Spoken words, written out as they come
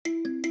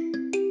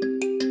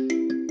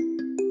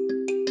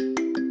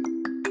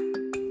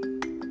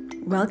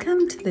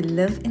Welcome to the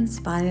Live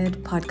Inspired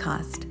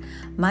podcast.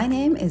 My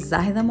name is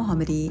Zahida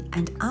Mohammadi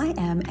and I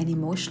am an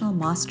emotional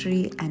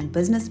mastery and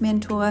business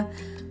mentor,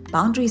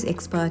 boundaries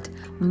expert,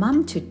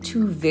 mum to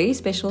two very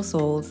special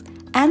souls,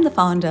 and the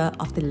founder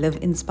of the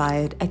Live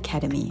Inspired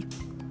Academy.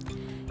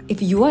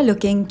 If you are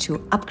looking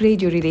to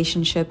upgrade your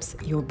relationships,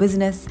 your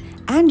business,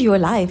 and your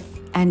life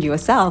and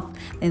yourself,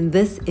 then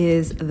this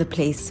is the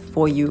place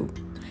for you.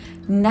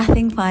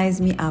 Nothing fires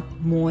me up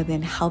more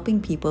than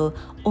helping people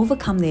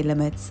overcome their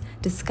limits,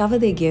 discover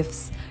their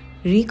gifts,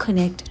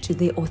 reconnect to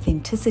their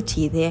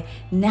authenticity, their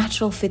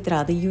natural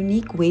fitra, the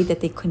unique way that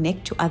they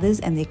connect to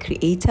others and their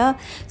creator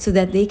so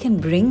that they can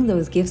bring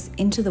those gifts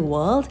into the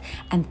world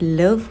and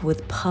live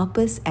with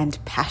purpose and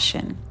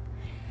passion.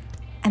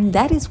 And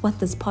that is what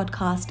this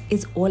podcast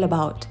is all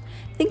about.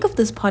 Think of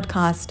this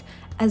podcast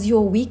as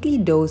your weekly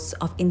dose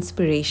of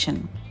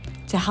inspiration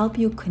to help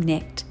you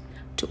connect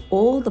to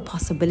all the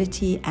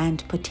possibility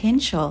and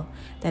potential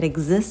that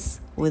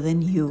exists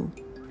within you.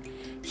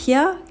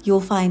 Here,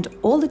 you'll find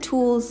all the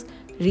tools,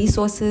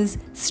 resources,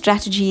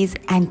 strategies,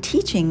 and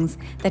teachings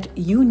that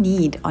you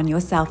need on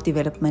your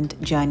self-development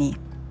journey.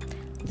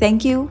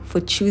 Thank you for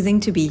choosing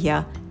to be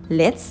here.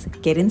 Let's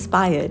get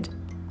inspired.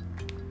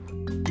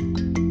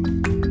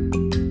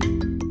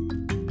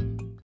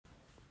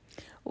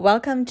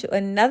 Welcome to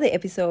another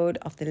episode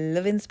of the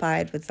Live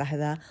Inspired with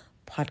Zahida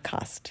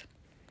podcast.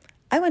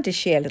 I want to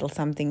share a little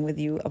something with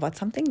you about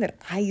something that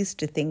I used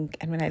to think.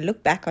 And when I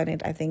look back on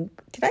it, I think,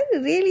 did I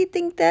really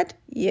think that?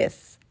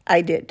 Yes,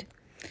 I did.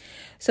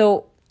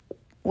 So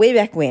way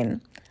back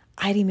when,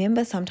 I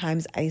remember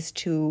sometimes I used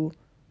to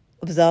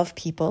observe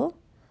people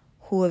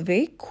who were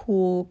very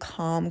cool,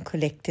 calm,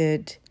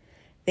 collected.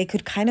 They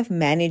could kind of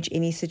manage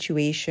any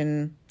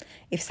situation.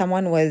 If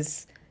someone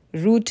was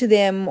rude to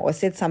them or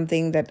said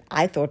something that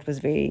I thought was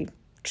very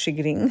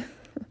triggering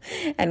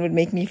and would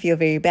make me feel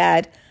very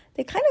bad,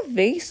 they kind of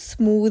very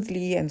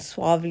smoothly and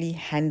suavely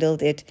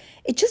handled it.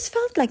 It just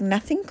felt like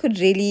nothing could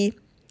really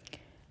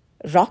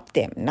rock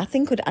them.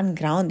 Nothing could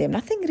unground them.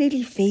 Nothing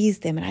really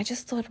fazed them. And I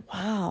just thought,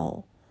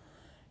 wow,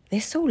 they're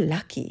so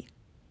lucky.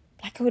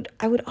 Like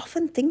I would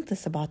often think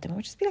this about them. I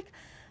would just be like,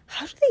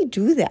 how do they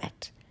do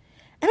that?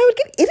 And I would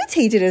get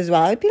irritated as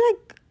well. I'd be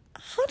like,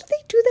 how do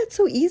they do that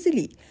so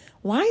easily?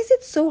 Why is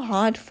it so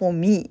hard for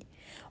me?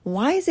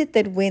 Why is it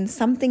that when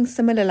something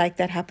similar like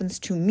that happens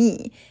to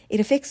me, it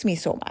affects me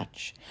so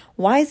much?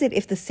 Why is it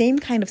if the same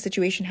kind of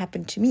situation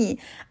happened to me,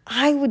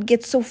 I would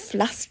get so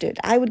flustered,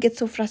 I would get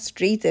so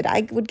frustrated,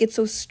 I would get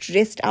so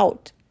stressed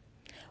out?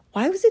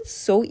 Why was it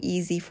so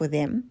easy for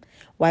them?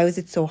 Why was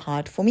it so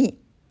hard for me?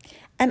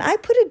 And I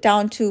put it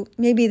down to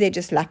maybe they're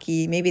just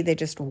lucky, maybe they're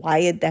just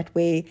wired that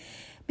way,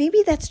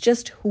 maybe that's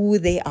just who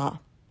they are.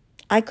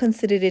 I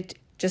considered it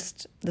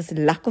just this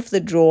luck of the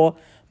draw,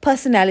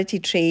 personality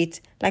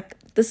trait, like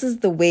this is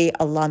the way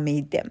Allah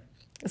made them.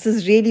 This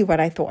is really what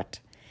I thought.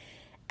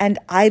 And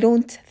I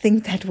don't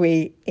think that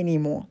way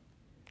anymore.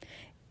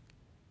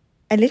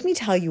 And let me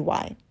tell you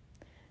why.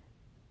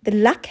 The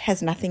luck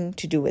has nothing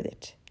to do with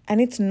it. And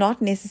it's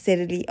not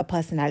necessarily a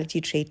personality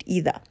trait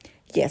either.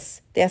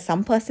 Yes, there are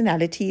some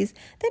personalities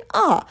that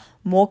are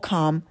more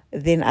calm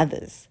than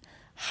others.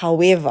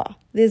 However,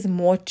 there's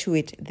more to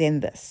it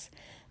than this.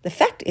 The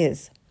fact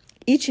is,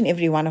 each and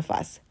every one of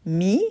us,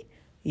 me,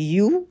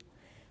 you,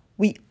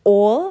 we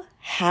all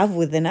have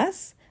within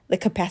us the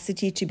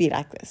capacity to be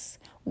like this.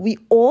 We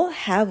all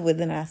have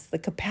within us the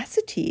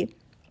capacity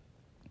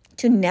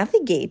to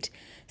navigate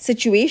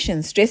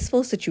situations,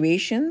 stressful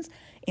situations,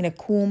 in a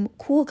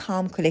cool,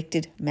 calm,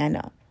 collected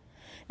manner.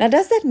 Now,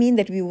 does that mean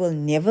that we will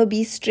never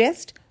be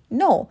stressed?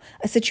 No.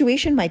 A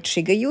situation might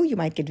trigger you. You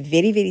might get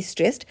very, very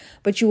stressed,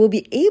 but you will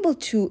be able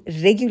to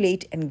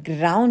regulate and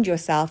ground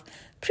yourself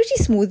pretty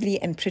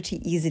smoothly and pretty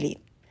easily.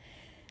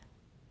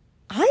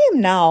 I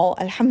am now,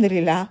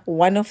 alhamdulillah,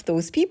 one of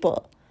those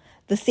people.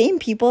 The same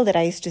people that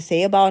I used to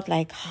say about,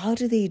 like, how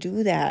do they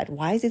do that?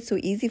 Why is it so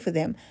easy for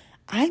them?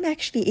 I'm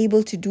actually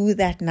able to do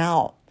that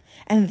now.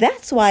 And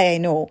that's why I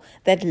know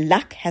that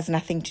luck has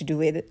nothing to do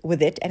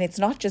with it. And it's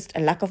not just a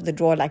luck of the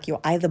draw, like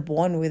you're either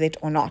born with it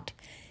or not.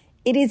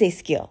 It is a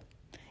skill.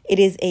 It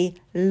is a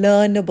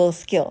learnable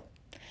skill.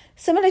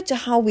 Similar to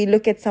how we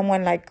look at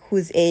someone like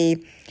who's a,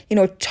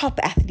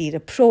 top athlete, a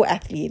pro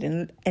athlete,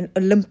 an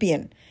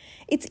Olympian.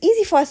 It's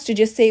easy for us to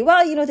just say,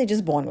 well, they're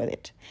just born with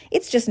it.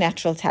 It's just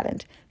natural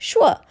talent.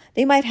 Sure,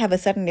 they might have a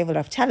certain level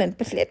of talent,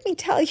 but let me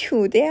tell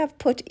you, they have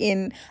put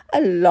in a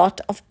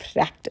lot of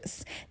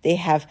practice. They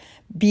have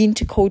been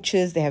to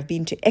coaches, they have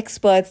been to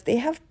experts, they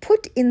have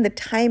put in the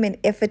time and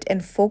effort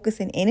and focus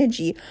and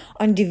energy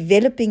on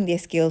developing their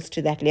skills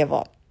to that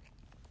level.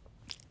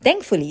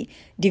 Thankfully,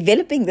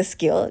 developing the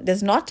skill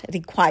does not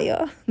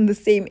require the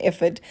same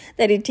effort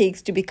that it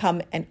takes to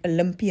become an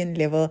Olympic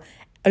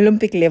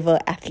level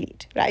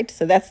athlete, right?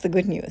 So that's the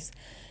good news.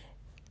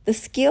 The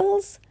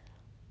skills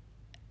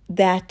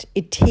that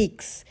it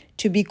takes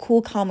to be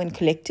cool, calm, and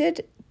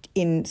collected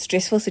in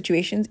stressful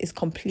situations is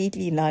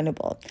completely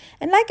learnable.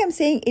 And like I'm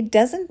saying, it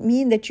doesn't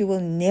mean that you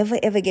will never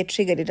ever get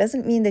triggered. It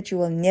doesn't mean that you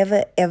will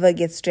never ever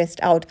get stressed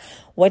out.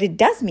 What it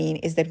does mean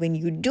is that when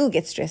you do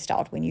get stressed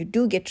out, when you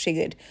do get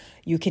triggered,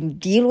 you can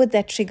deal with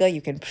that trigger,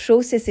 you can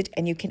process it,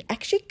 and you can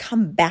actually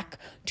come back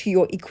to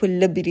your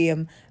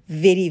equilibrium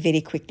very,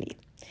 very quickly.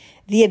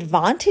 The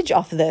advantage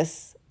of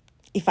this,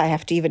 if I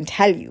have to even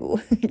tell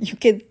you, you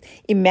can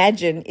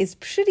imagine, is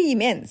pretty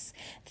immense.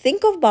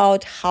 Think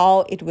about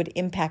how it would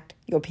impact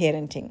your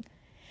parenting.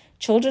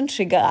 Children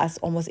trigger us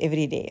almost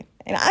every day.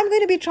 And I'm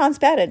going to be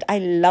transparent. I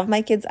love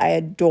my kids. I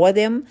adore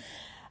them.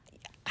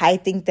 I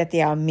think that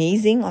they are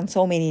amazing on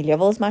so many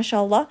levels,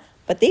 mashallah.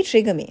 But they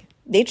trigger me.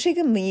 They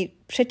trigger me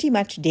pretty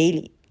much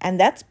daily. And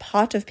that's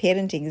part of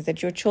parenting, is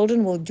that your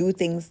children will do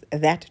things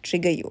that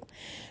trigger you.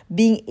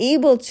 Being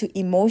able to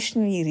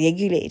emotionally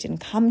regulate and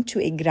come to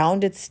a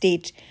grounded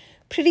state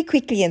pretty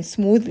quickly and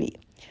smoothly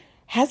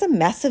has a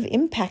massive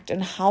impact on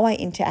how I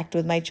interact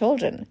with my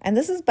children. And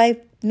this is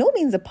by no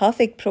means a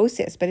perfect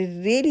process, but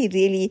it really,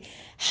 really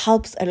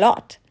helps a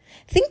lot.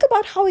 Think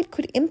about how it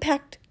could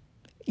impact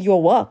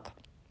your work.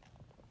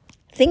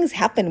 Things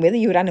happen, whether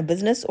you run a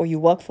business or you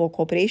work for a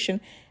corporation,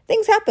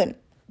 things happen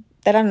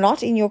that are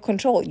not in your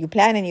control. You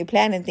plan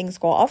and things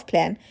go off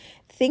plan.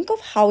 Think of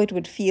how it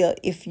would feel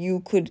if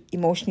you could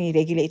emotionally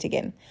regulate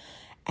again.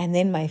 And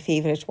then my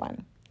favorite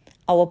one,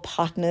 our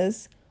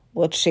partners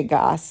will trigger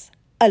us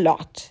a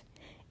lot.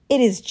 It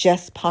is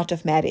just part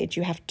of marriage.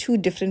 You have two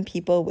different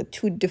people with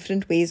two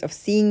different ways of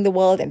seeing the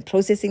world and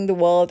processing the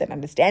world and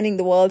understanding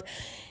the world.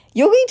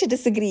 You're going to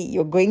disagree.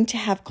 You're going to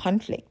have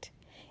conflict.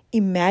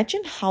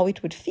 Imagine how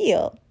it would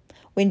feel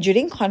when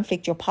during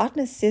conflict your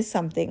partner says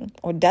something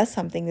or does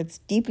something that's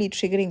deeply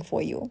triggering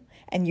for you,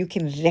 and you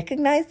can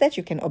recognize that,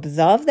 you can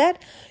observe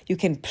that, you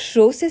can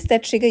process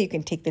that trigger, you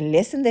can take the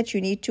lesson that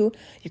you need to,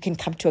 you can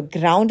come to a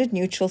grounded,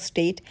 neutral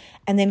state,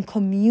 and then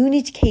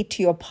communicate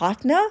to your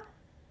partner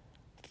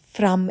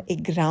from a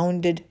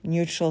grounded,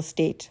 neutral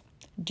state.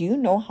 Do you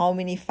know how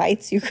many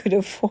fights you could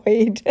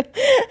avoid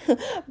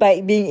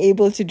by being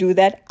able to do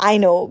that? I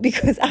know,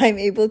 because I'm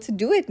able to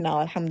do it now,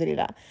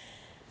 alhamdulillah.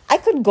 I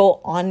could go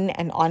on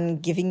and on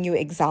giving you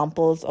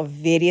examples of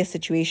various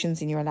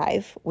situations in your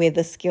life where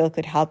the skill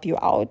could help you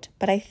out,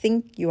 but I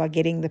think you are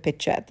getting the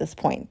picture at this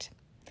point.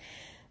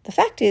 The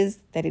fact is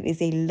that it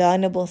is a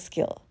learnable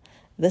skill.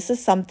 This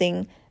is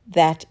something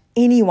that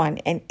anyone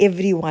and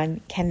everyone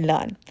can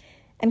learn.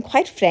 And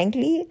quite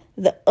frankly,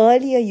 the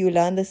earlier you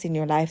learn this in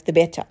your life, the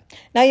better.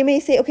 Now you may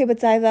say, okay, but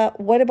Zaida,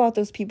 what about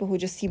those people who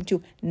just seem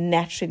to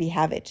naturally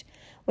have it?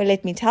 Well,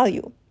 let me tell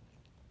you.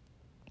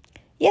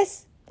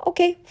 Yes,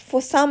 okay,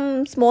 for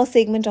some small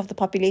segment of the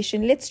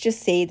population, let's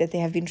just say that they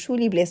have been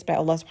truly blessed by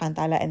Allah subhanahu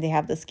wa ta'ala and they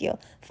have the skill.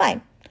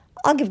 Fine,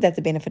 I'll give that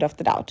the benefit of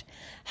the doubt.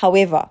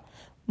 However,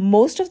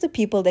 most of the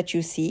people that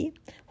you see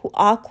who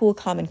are cool,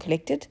 calm and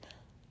collected,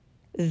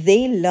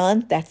 they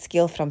learned that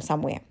skill from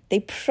somewhere. They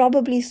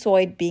probably saw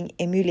it being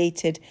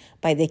emulated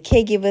by their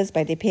caregivers,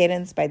 by their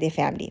parents, by their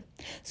family.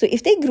 So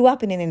if they grew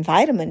up in an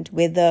environment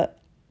where the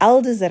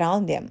elders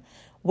around them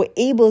were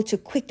able to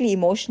quickly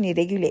emotionally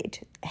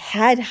regulate,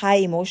 had high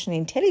emotional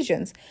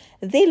intelligence,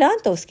 they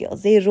learned those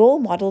skills. They role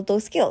modeled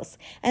those skills.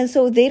 And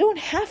so they don't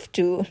have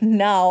to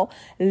now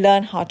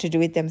learn how to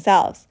do it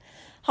themselves.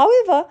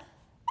 However,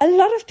 a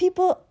lot of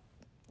people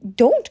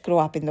don't grow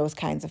up in those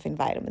kinds of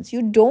environments.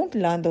 You don't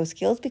learn those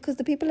skills because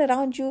the people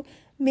around you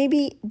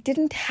maybe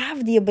didn't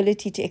have the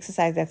ability to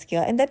exercise that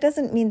skill. And that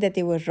doesn't mean that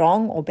they were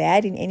wrong or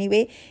bad in any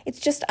way.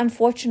 It's just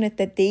unfortunate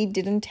that they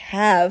didn't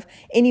have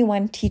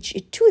anyone teach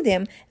it to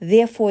them.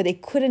 Therefore, they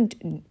couldn't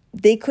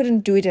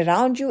do it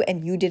around you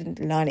and you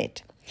didn't learn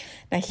it.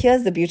 Now,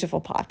 here's the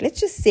beautiful part. Let's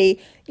just say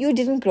you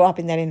didn't grow up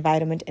in that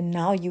environment and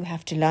now you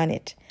have to learn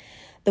it.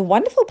 The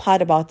wonderful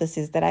part about this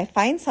is that I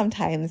find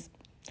sometimes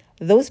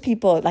those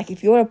people, like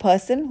if you're a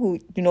person who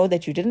you know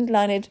that you didn't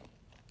learn it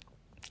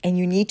and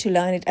you need to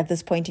learn it at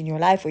this point in your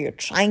life, or you're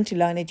trying to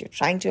learn it, you're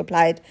trying to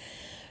apply it,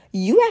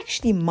 you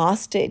actually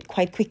master it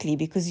quite quickly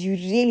because you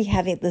really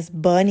have this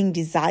burning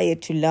desire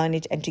to learn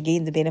it and to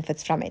gain the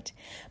benefits from it.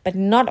 But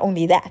not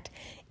only that,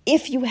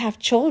 if you have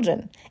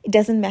children, it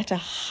doesn't matter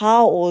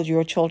how old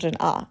your children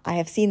are. I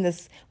have seen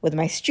this with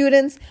my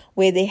students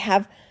where they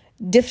have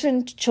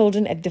different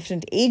children at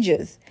different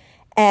ages.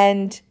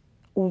 And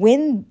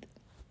when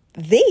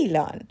they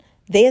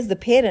as the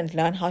parent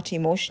learn how to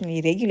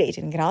emotionally regulate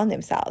and ground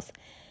themselves,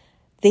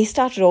 they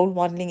start role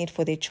modeling it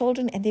for their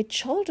children, and their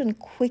children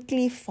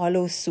quickly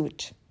follow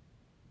suit.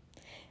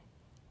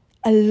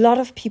 A lot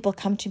of people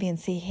come to me and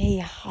say, hey,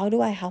 how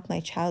do I help my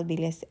child be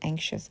less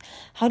anxious?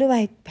 How do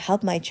I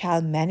help my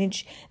child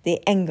manage their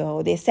anger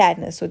or their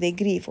sadness or their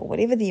grief or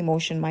whatever the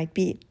emotion might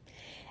be?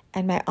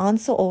 And my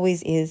answer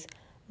always is,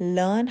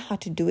 learn how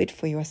to do it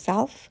for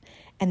yourself,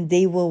 and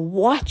they will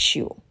watch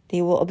you.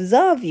 They will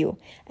observe you,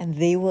 and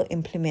they will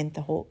implement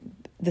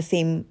the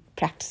same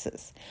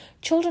practices.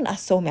 Children are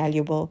so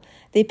malleable.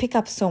 They pick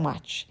up so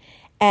much.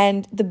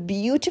 And the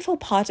beautiful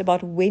part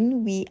about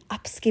when we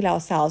upskill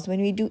ourselves,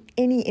 when we do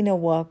any inner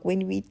work,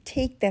 when we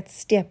take that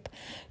step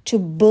to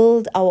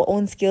build our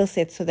own skill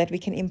set so that we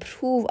can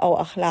improve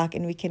our akhlaq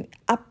and we can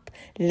up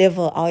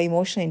level our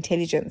emotional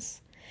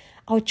intelligence,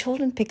 our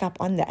children pick up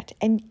on that.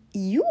 And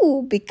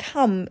you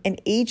become an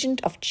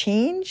agent of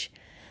change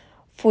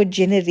for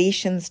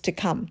generations to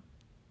come.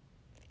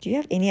 Do you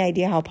have any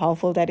idea how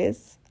powerful that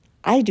is?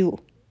 I do.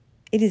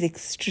 It is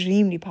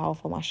extremely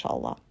powerful,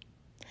 mashallah.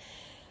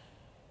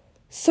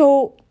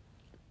 So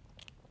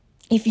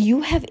if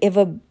you have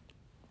ever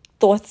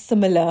thought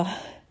similar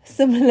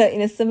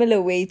in a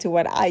similar way to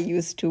what I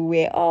used to,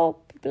 where, oh,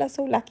 people are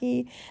so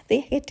lucky,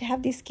 they get to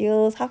have these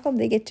skills, how come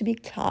they get to be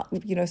calm,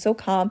 so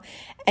calm?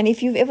 And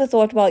if you've ever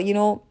thought,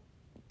 well,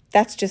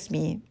 that's just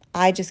me,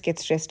 I just get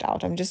stressed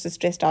out, I'm just a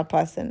stressed out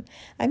person,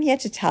 I'm here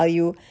to tell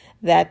you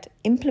that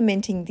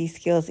implementing these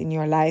skills in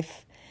your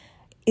life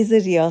is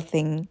a real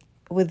thing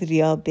with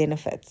real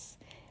benefits.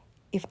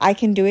 If I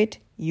can do it,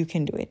 you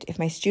can do it. If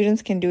my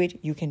students can do it,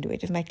 you can do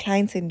it. If my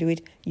clients can do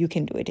it, you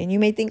can do it. And you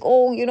may think,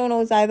 oh, you don't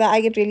know, Zaida, I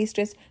get really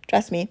stressed.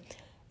 Trust me,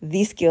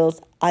 these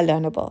skills are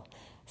learnable.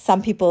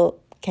 Some people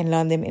can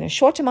learn them in a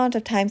short amount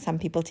of time. Some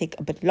people take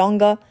a bit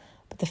longer.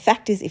 But the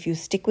fact is, if you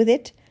stick with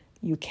it,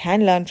 you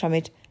can learn from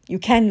it. You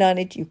can learn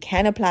it. You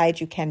can apply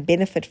it. You can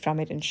benefit from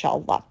it,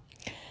 inshallah.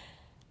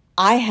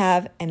 I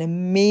have an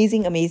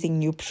amazing, amazing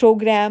new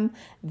program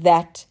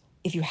that,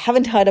 if you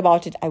haven't heard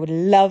about it, I would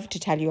love to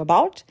tell you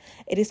about.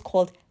 It is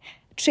called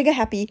Trigger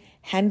Happy,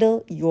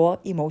 Handle Your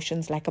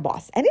Emotions Like a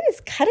Boss. And it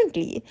is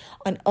currently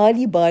on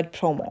early bird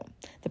promo.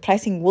 The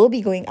pricing will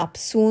be going up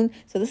soon.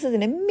 So this is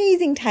an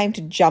amazing time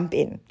to jump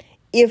in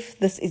if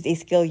this is a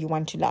skill you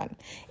want to learn.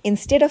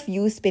 Instead of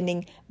you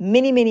spending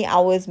many, many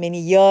hours, many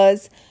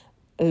years,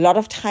 a lot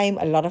of time,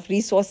 a lot of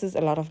resources,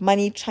 a lot of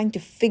money trying to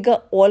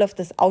figure all of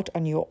this out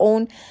on your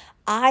own,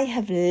 I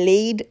have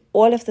laid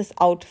all of this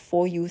out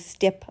for you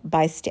step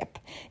by step.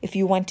 If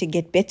you want to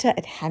get better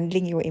at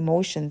handling your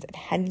emotions, at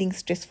handling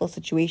stressful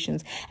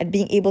situations, at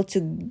being able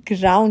to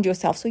ground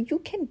yourself so you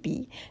can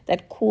be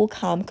that cool,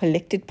 calm,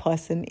 collected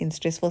person in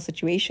stressful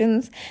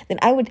situations, then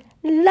I would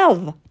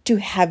love to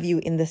have you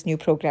in this new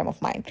program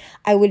of mine.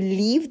 I will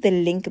leave the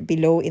link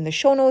below in the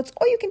show notes,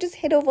 or you can just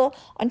head over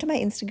onto my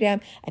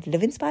Instagram at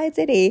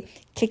LiveInspiredZA,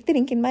 click the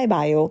link in my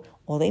bio.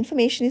 All the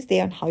information is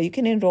there on how you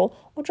can enroll,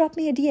 or drop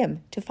me a DM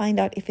to find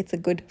out if it's a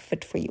good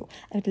fit for you.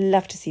 I would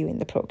love to see you in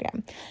the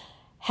program.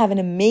 Have an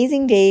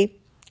amazing day.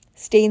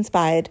 Stay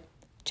inspired.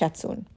 Chat soon.